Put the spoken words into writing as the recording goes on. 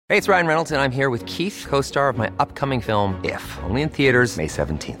Hey, it's Ryan Reynolds, and I'm here with Keith, co-star of my upcoming film, If, only in theaters May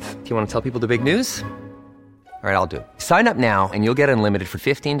 17th. Do you want to tell people the big news? All right, I'll do it. Sign up now and you'll get unlimited for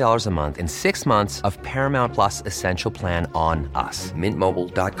 $15 a month and 6 months of Paramount Plus Essential Plan on us.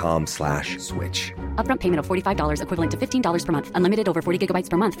 MintMobile.com/switch. Upfront payment of $45 equivalent to $15 per month. Unlimited over 40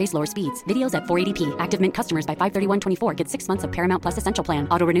 gigabytes per month. Face lower speeds. Videos at 480p. Active Mint customers by 531.24 get 6 months of Paramount Plus Essential Plan.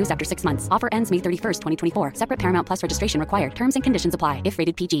 Auto renews after 6 months. Offer ends May 31st, 2024. Separate Paramount Plus registration required. Terms and conditions apply if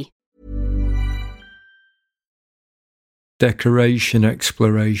rated PG. Decoration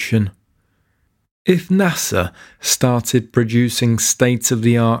exploration. If NASA started producing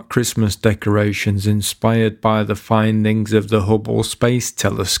state-of-the-art Christmas decorations inspired by the findings of the Hubble Space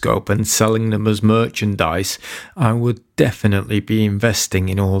Telescope and selling them as merchandise, I would definitely be investing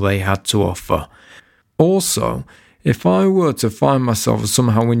in all they had to offer. Also, if I were to find myself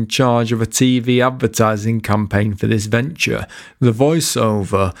somehow in charge of a TV advertising campaign for this venture, the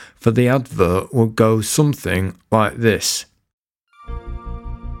voiceover for the advert would go something like this.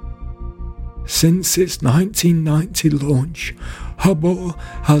 Since its 1990 launch, Hubble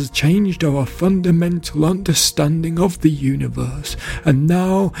has changed our fundamental understanding of the universe, and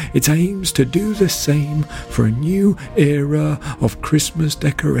now it aims to do the same for a new era of Christmas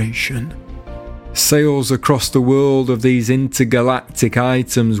decoration. Sales across the world of these intergalactic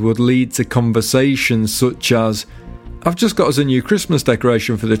items would lead to conversations such as, "I've just got us a new Christmas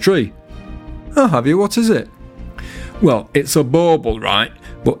decoration for the tree." "Oh, have you? What is it?" "Well, it's a bauble, right?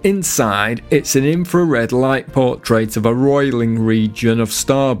 But inside, it's an infrared light portrait of a roiling region of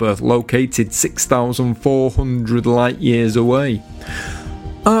starbirth located 6,400 light years away."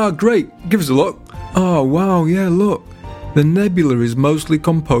 "Ah, great. Give us a look." "Oh, wow, yeah, look. The nebula is mostly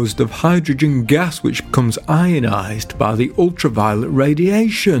composed of hydrogen gas which becomes ionized by the ultraviolet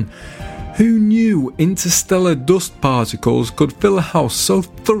radiation. Who knew interstellar dust particles could fill a house so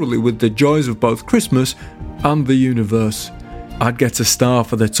thoroughly with the joys of both Christmas and the universe? I'd get a star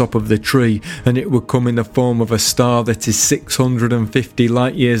for the top of the tree, and it would come in the form of a star that is 650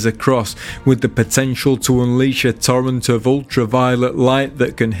 light years across, with the potential to unleash a torrent of ultraviolet light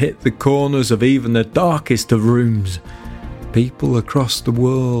that can hit the corners of even the darkest of rooms. People across the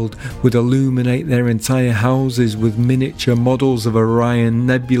world would illuminate their entire houses with miniature models of Orion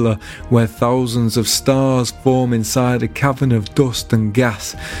Nebula, where thousands of stars form inside a cavern of dust and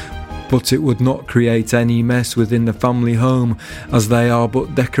gas. But it would not create any mess within the family home, as they are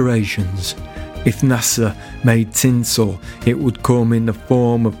but decorations. If NASA made tinsel, it would come in the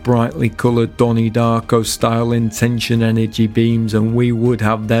form of brightly coloured Donnie Darko style intention energy beams, and we would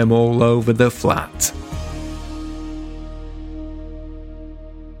have them all over the flat.